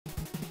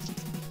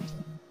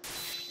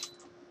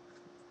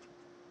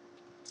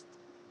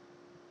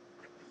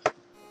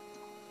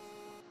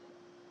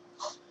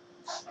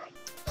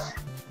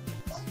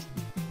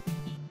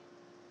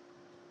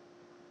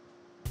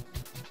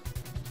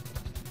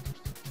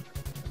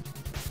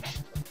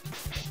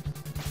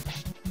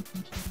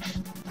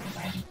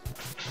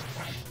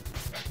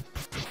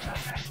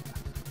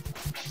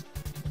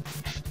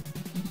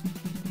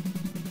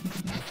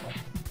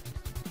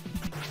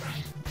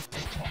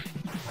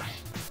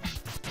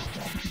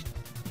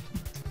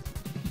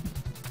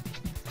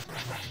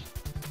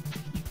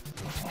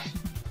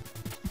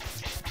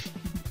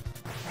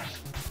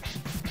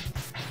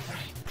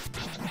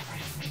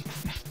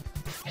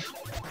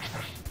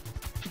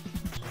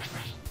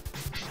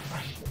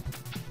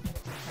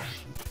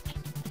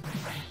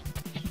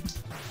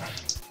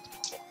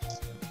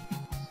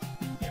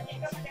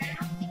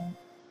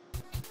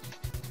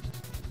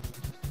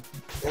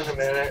In a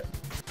minute.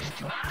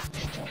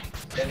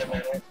 In a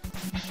minute.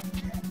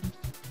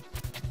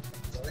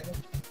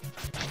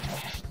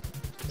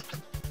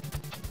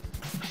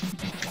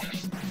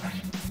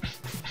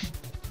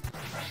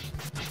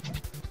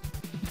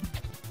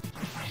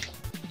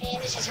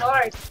 Man, this is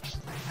hard.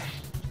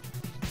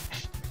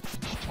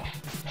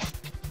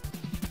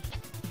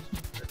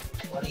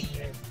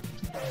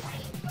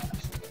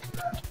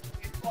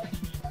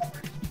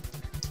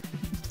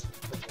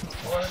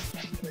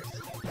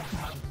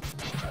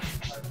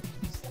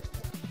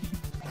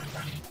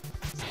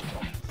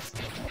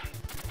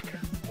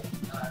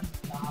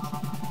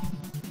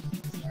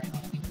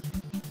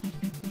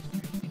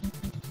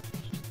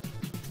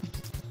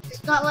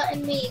 It's not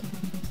letting me.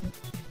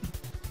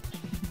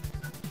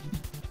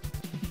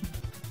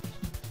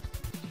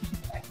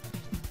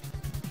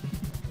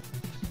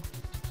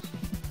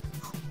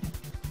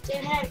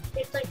 Dad,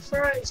 it's like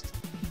froze.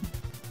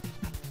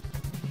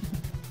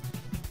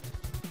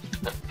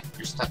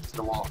 You're stuck to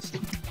the wall. See?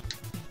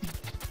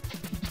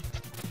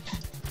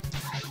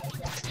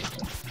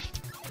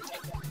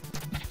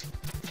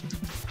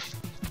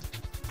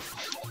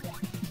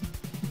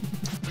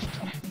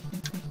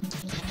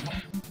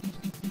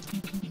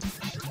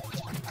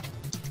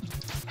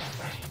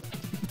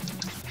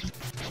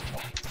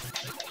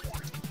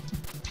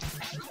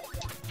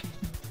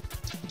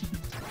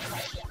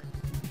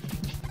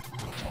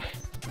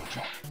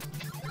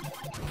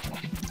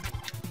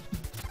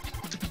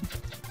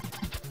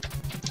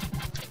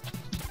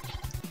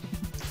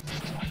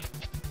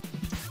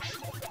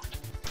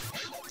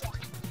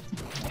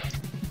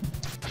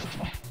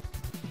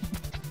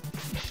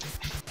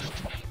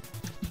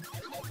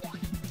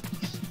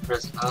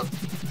 Press up,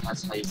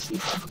 that's how you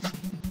shoot them.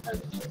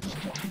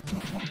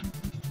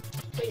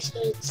 Okay, so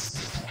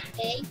it's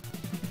A.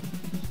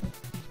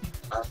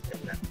 Up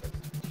and down.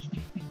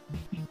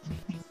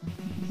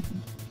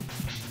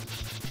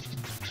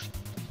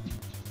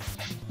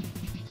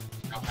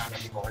 Don't have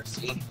any more,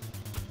 see?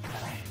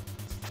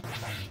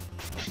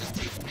 Just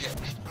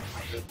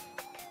take it.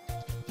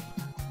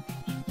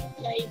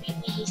 No, you beat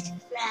me, he's too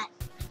flat.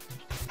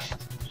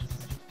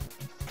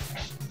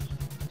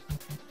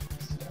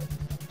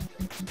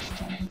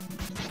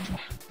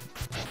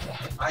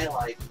 I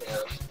like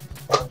him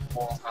on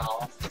Full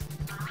House.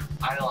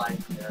 I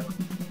like him,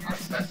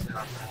 especially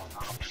on Full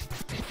House.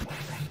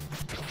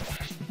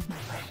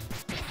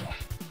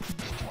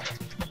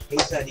 He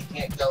said he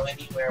can't go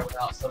anywhere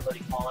without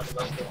somebody calling him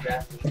Uncle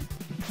Jesse.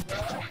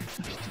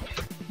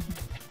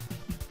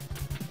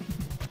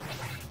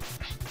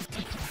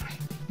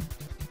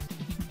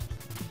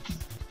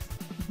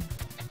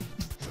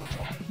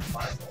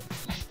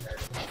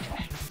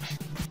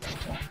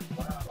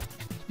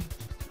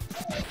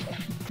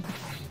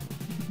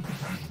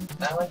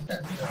 I like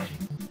that stuff.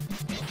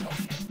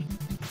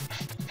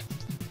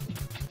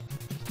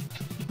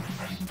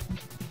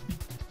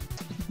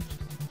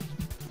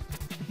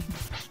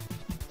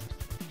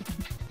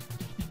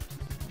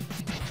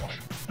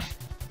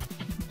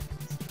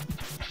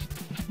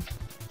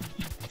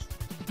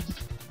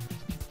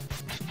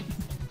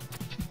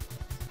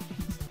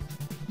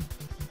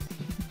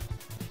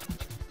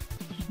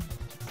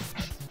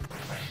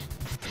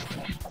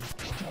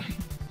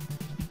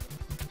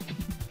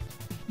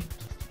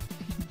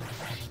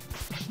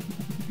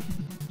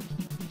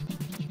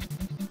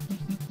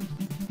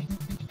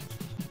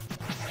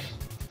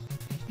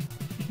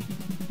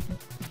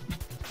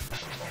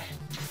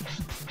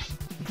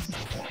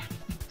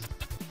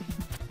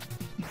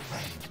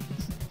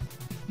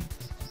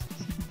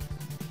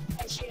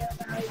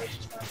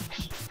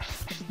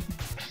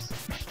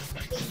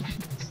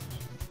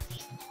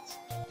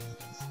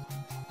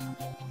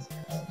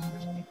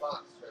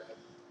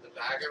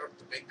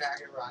 The big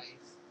bag of rice,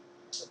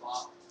 the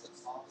sauces,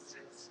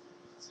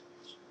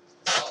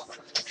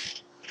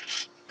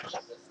 the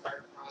stir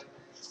fry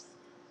mix.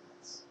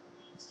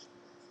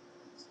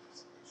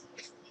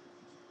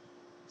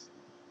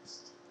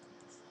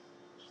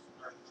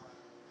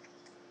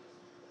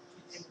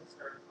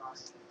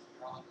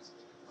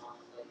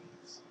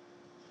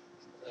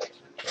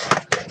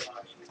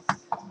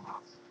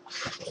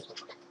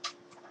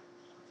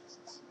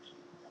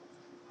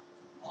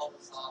 All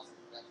the sauces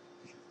that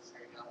you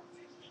carry out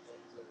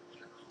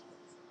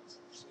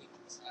sweet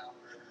and sour,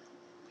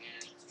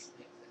 and two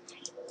things that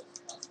equals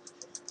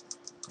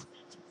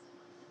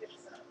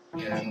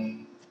yeah.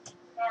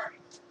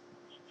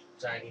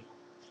 Johnny.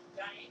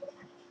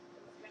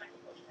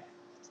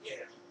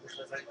 Yeah.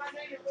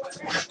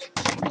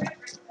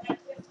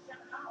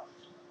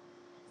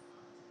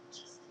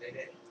 They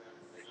didn't.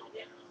 They don't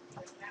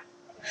know.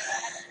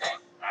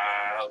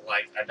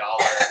 Like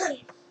 $1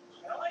 each.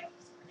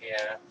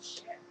 Yeah.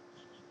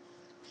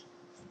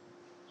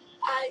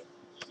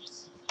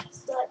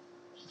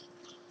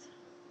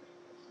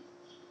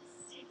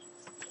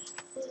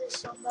 But there's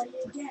somebody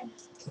again.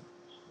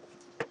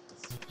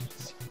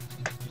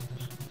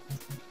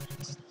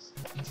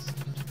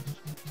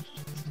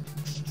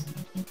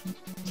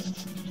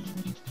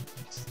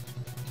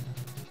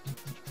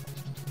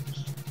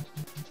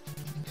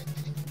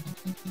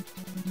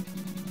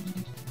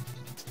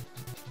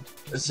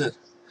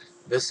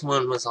 This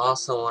one was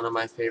also one of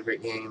my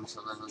favorite games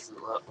when I was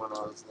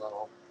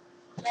little.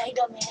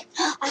 Mega Man.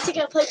 I think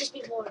I played this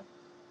before.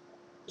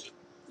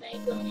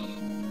 Mega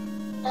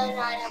Man. And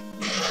I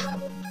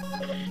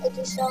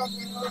just saw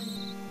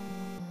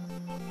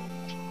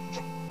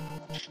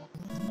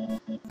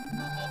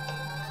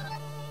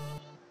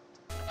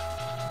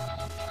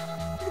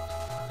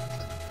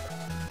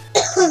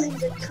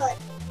the cut.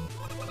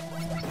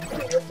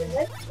 What the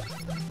heck?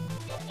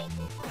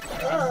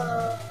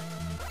 Oh.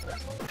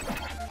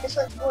 This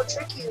one's more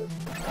tricky.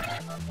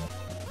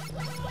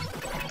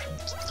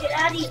 Get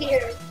out of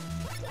here.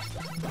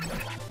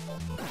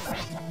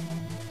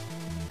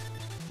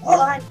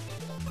 Run.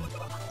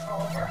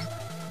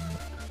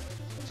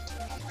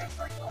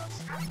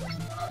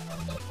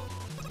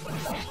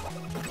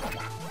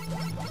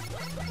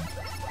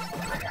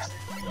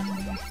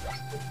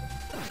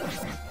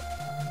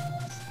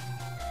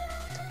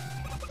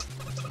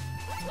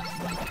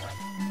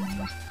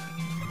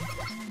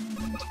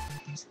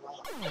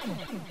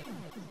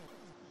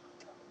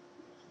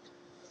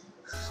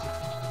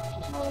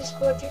 Only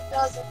scored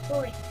 2,000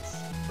 points.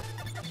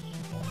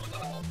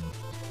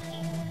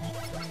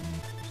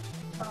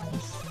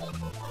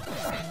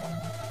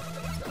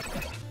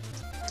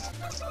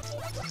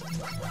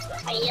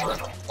 Yeah.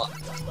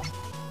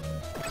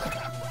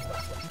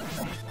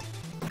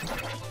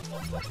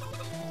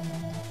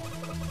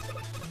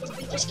 Did you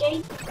beat this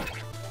game?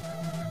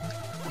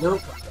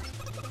 Nope.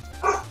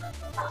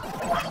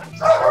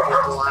 I'll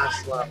get the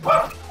last level.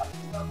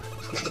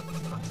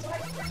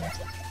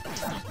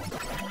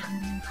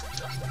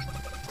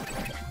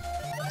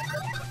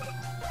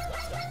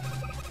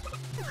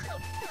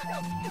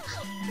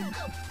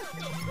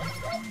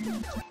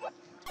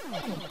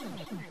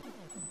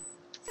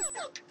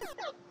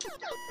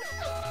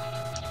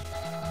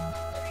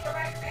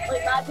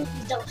 Wait, my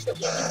babies don't fit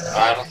you.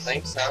 I don't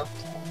think so.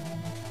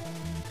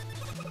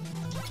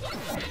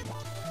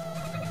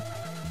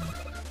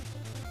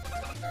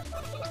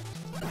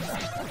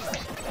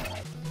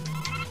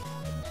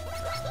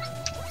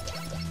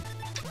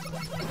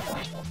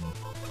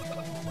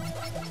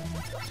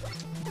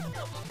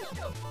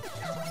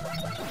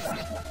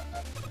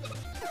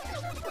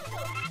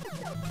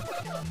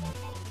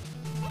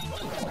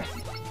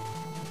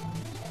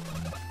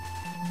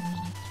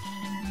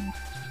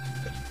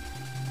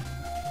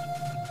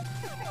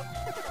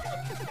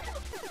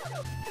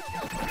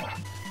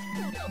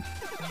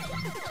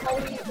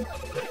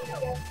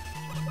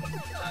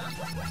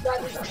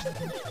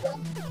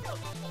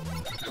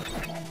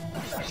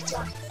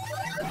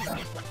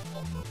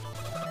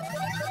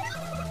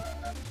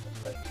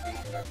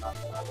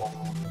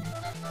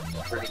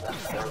 Pretty much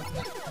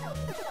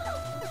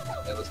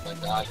that was my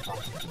god.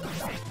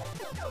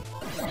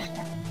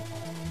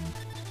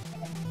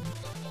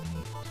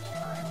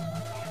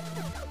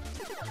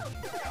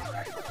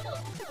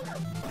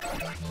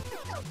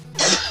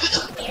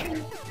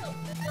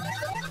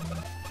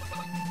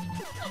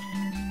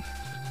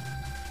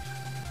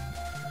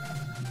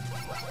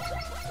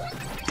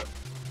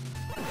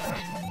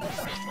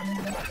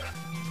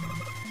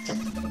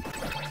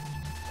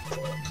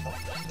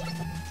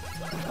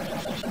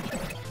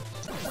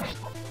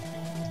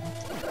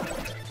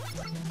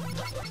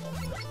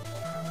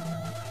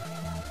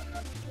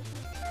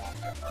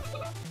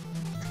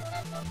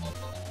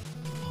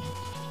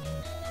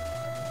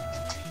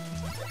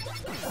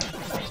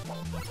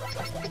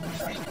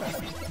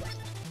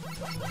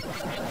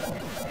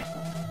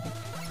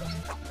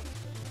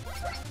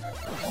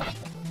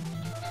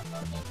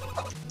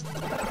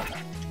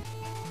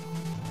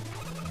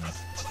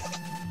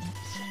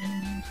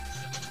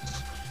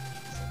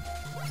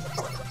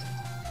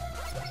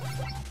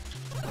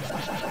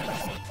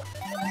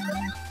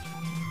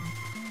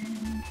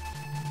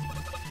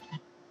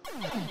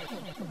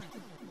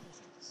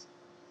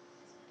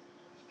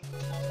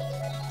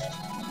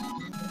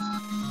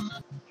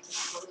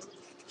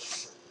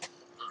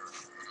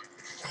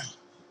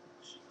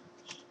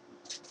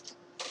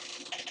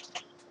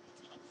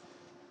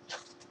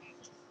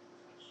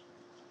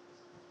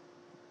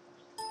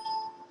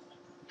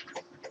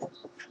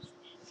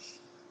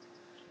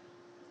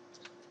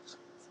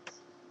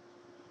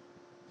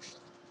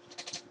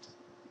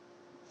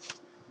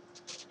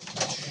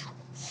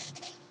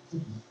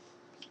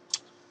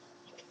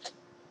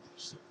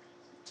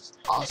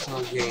 Also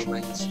a game I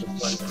used to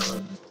play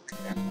when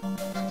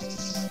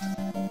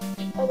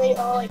Are they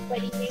all like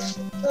fighting games?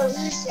 Oh,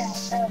 who's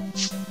that?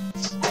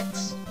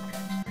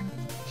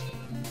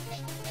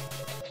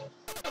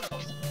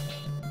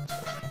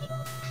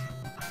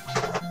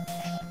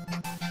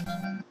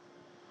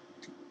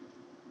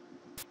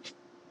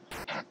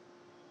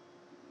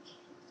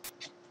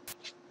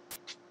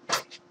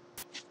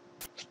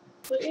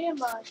 Where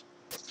am I?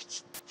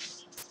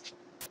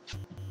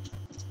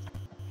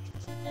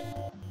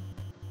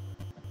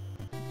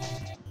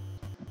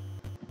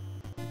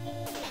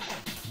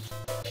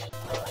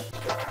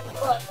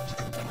 What?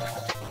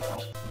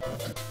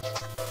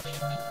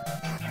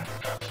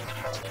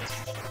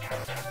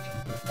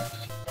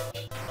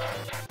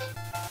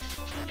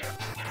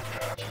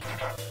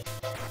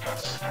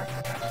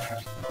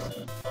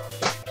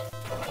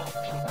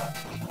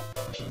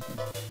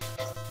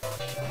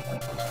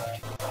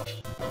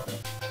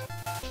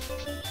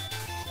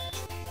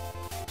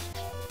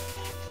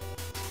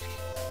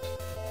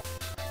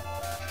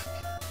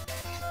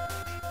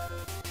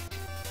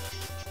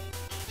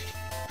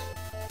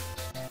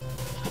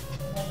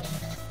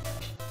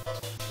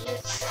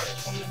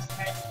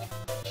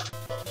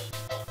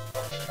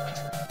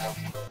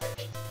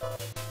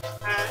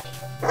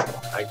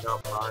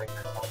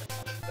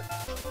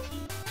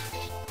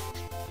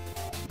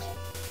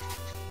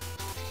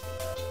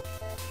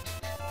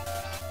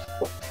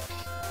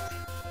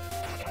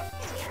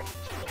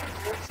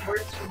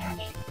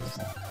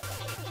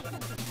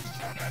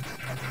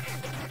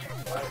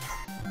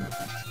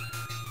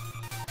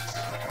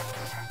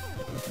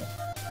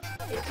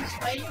 It's just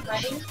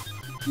waiting.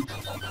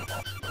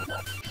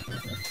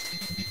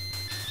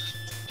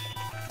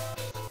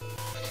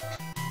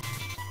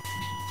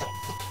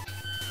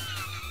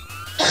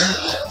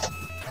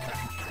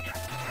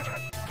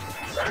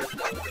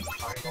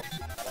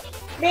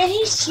 Man,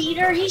 he's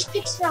cheater. He's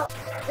fixing up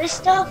this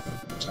stuff.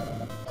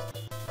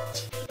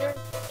 Cheater.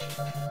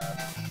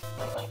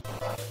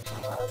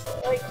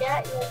 Like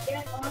that,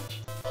 huh?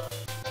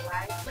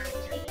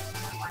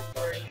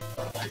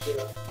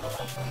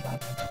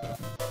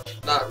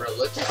 Not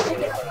religiously,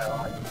 but I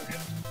like it.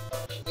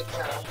 Good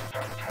channel.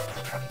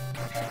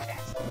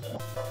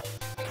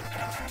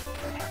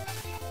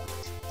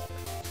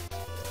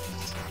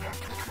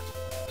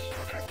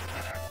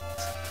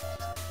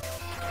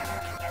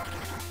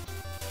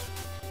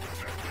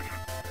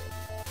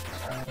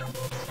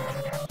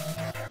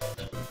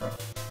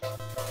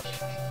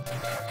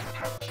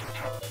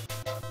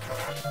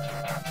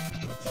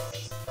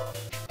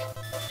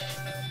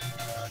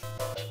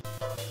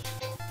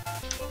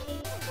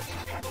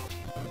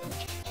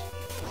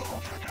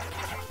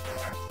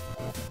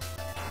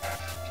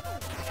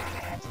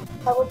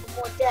 I want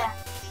more death.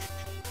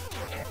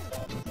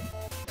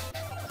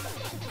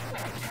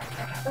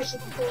 I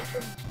should go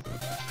from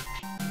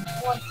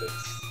wanted.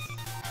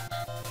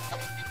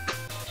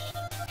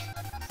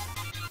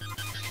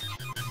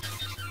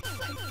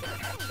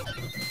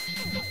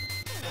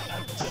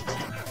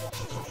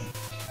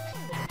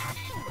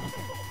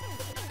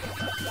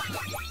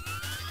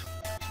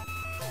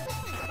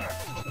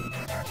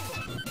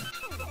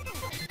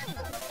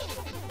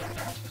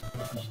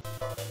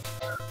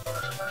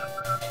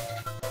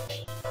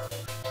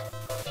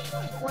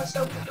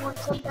 Want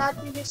some dad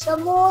to get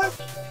some more?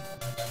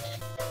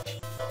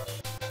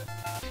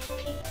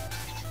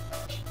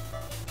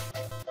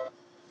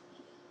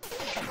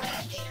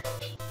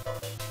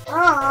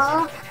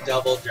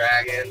 Double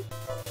Dragon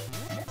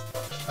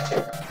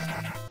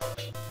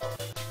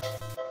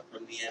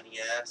from the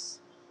NES.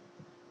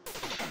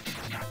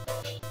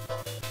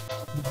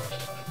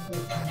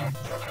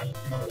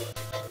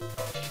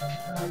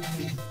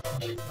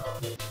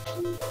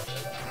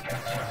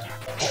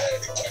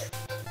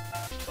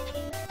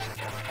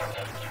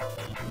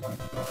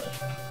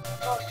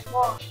 Oh, come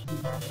on.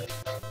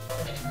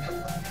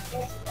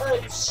 Oh,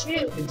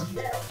 shoot.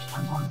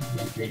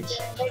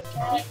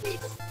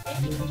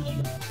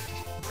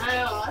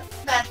 Oh,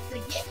 that's the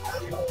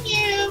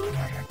you.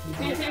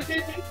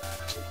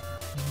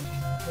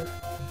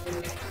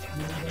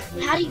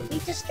 How do you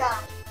beat this guy?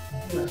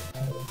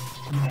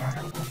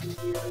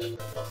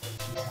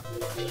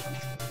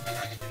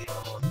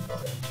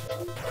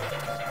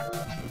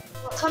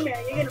 Well, come here,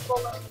 you're gonna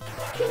bully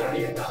me.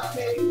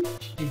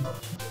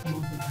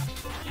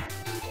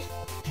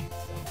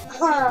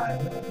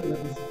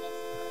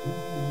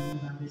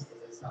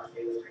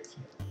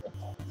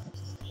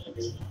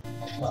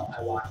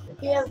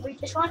 You have beat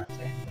this one?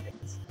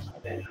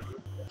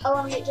 How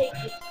long did it take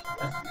you?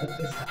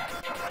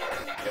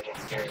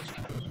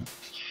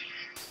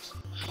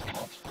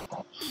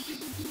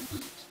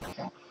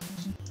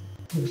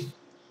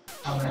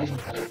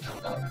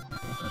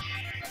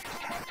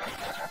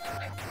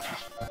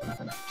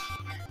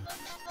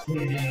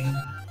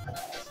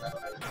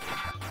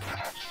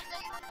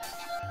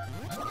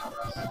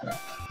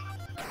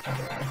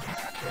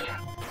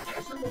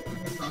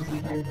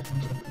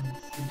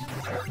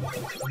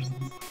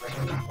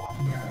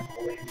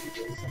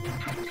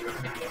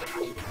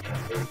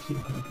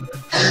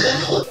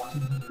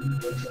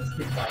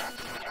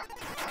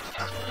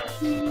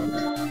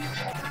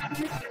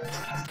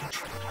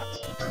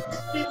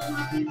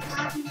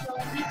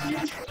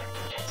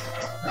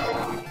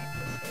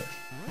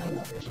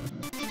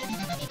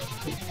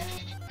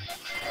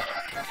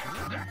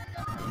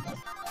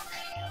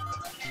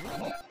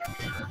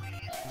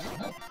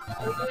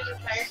 What was your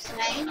first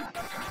name?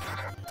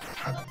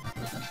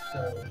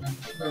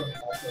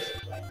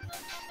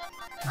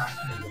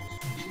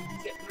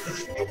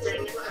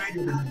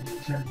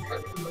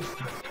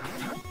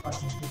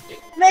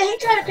 Man, he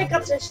tried to pick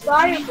up this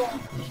fireball.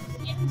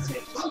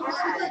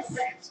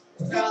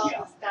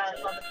 Girl,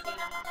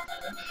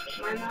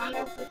 my mom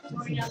has the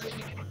 40 others.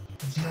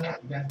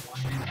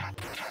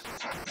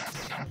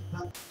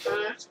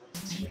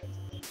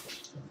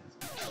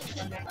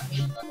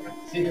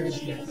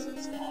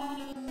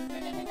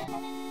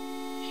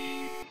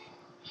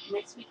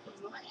 Next week was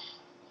mine.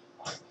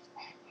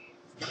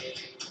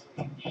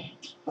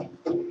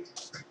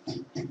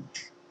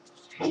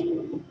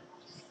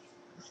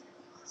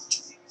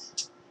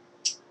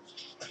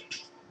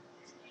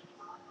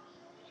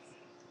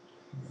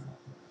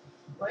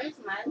 Where's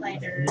my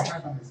lighter? I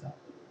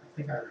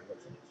think I remember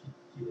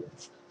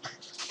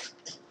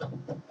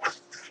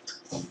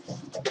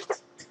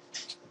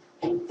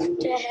What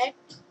the heck?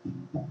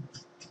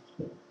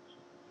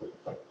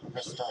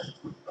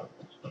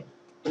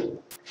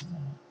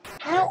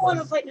 I don't want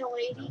to fight no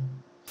lady.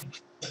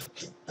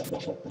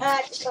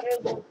 I just thought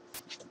it would.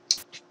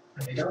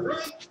 I think I was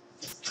right.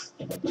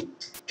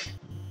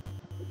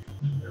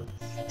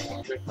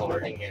 I'm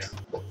recording it.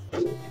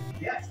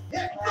 Yes,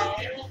 yes.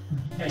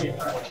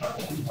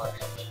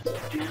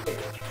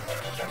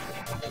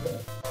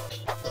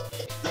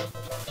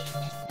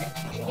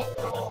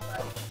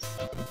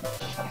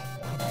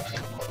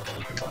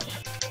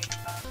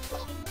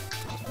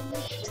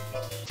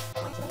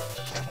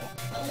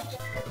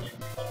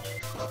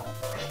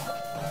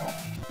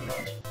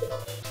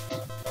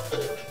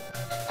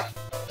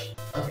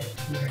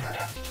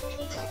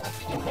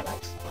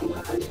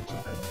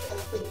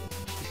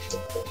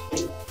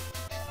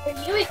 Are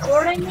you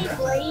recording me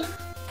playing?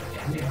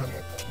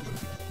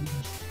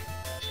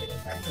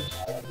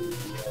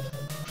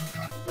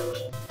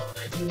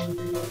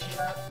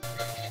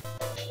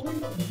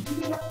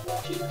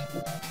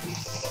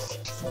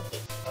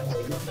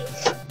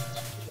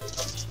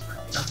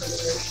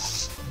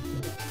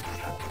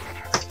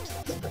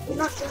 I'm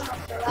not doing it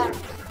for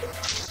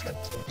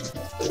that.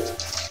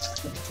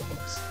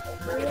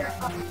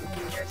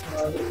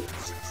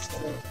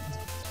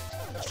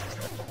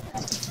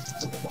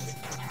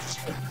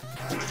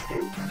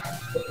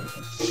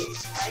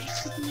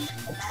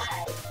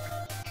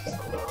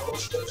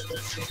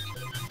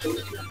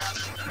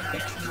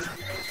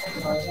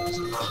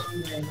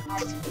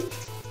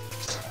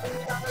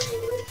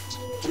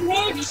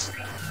 Maybe. It's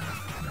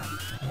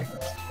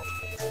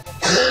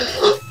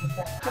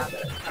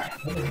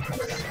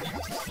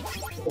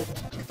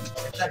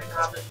that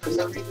habit. For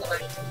some reason, I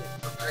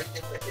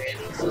think with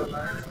Danny so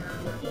much.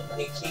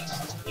 He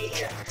keeps me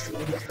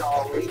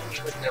always,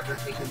 he would never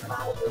take his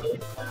bottle out of his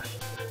bag.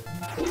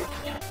 And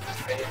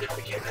it just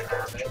became a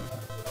habit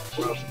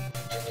from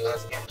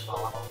us getting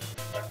bottles.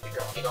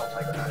 Because he don't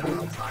like that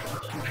outside.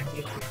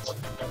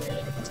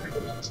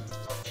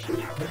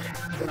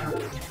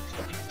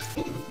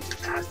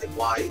 I asked him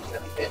why he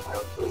said he didn't know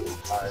food,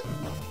 but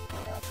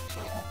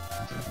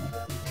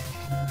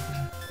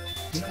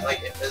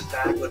like if his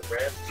bag would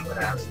rip, he would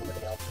ask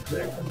somebody else to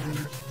fix it.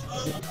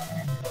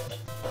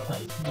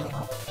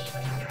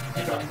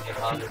 You know, get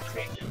on and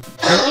change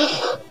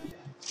it.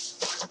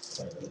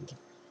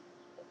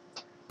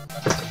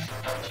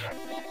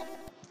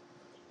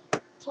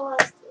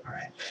 Pause.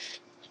 Alright.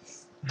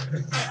 I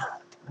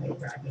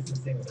practiced this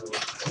thing with a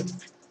lot.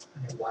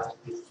 I watched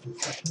these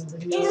instructional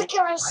You videos. look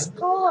at my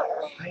score.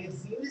 I have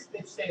seen this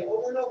bitch say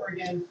over and over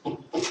again, and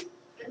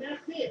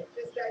that's it.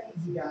 Just that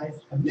easy, guys.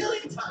 A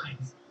million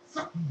times.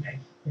 Okay.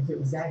 If it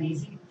was that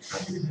easy, I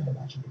wouldn't have to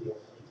watch a video a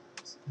million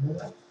times. You know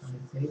what? I'm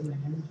gonna save my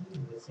energy.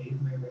 I'm gonna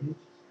save my rage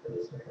for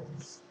this recording.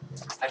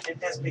 I think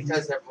that's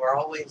because that we're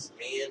always,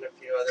 me and a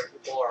few other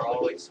people are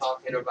always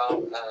talking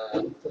about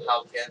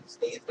how kids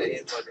these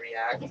days would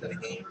react to the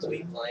games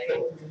we play.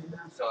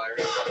 So I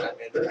mean,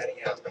 ready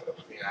to have a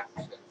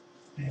reaction.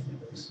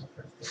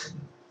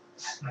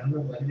 I don't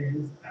know what it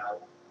is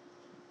about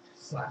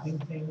slapping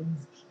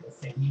things and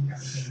singing at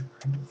the same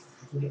time. It's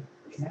usually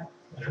yeah.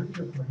 When I'm in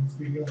the recording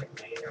studio,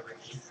 like laying down my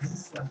feet, I'm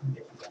slapping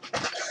it.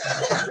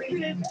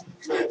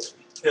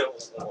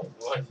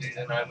 One dude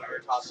and I, we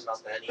were talking about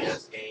the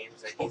NES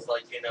games, and he's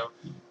like,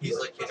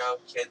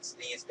 kids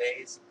these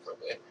days,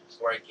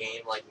 for a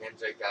game like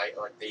Ninja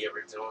Gaiden, like the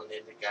original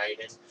Ninja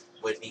Gaiden,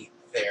 would need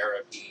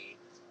therapy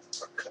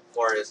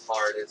for as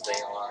hard as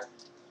they are.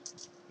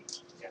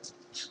 Yeah.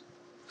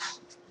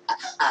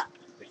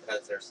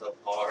 Because they're so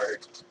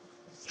hard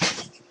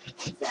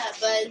What's that,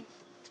 bud?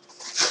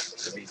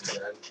 to be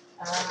done.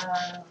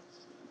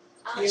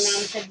 Your mom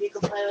said you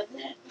could play with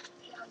it?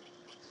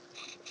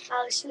 I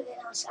was shooting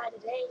outside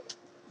today.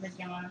 With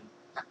your mom?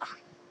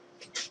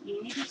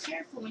 You need to be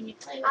careful when you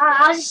play with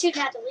I was just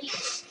shooting at the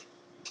leaves.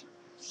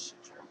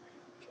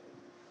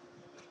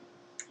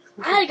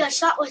 I had to go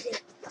shot with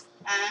it.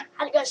 I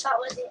had to go shot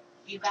with it.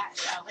 You got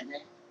shot with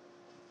it?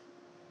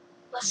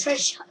 My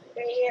first shot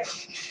right here.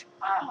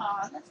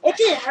 Oh, that's It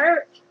didn't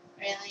hurt.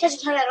 It Really?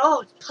 doesn't hurt at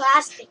all. It's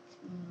plastic.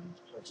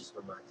 It just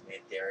reminds me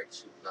of Derek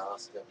shooting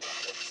Oscar with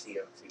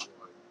CO2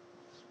 one.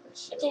 That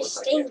shit It just was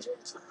like stings when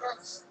it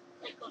does.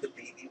 the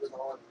BB was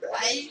all in bed.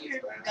 Why is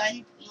your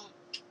gun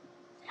pink?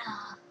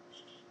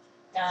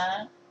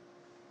 Uh,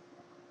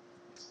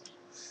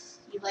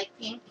 You like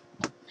pink?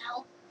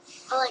 no.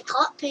 I like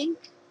hot pink.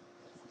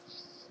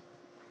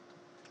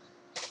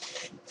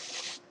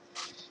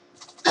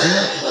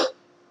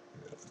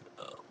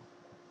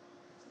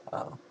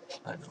 Oh,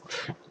 I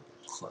know.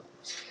 Close.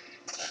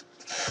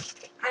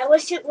 I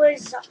wish it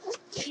was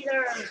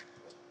either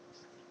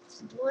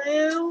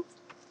blue.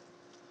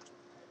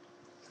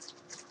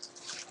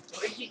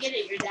 Where'd you get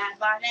it? Your dad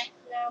bought it?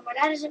 No, my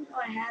dad doesn't know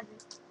I have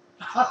it.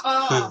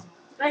 Oh.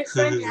 My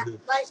friend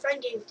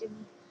gave it to me.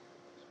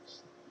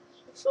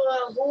 For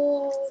a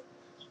whole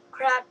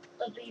crap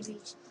of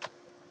BBs.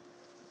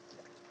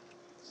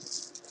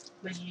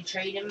 Would you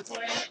trade him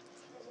for it?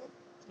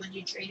 Would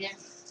you trade him?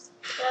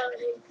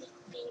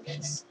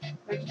 BBs.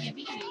 Where'd you get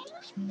BB?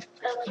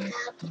 I like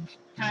that.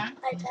 Huh?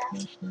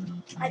 iPad.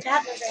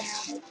 iPad doesn't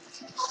have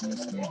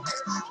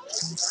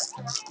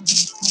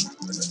it.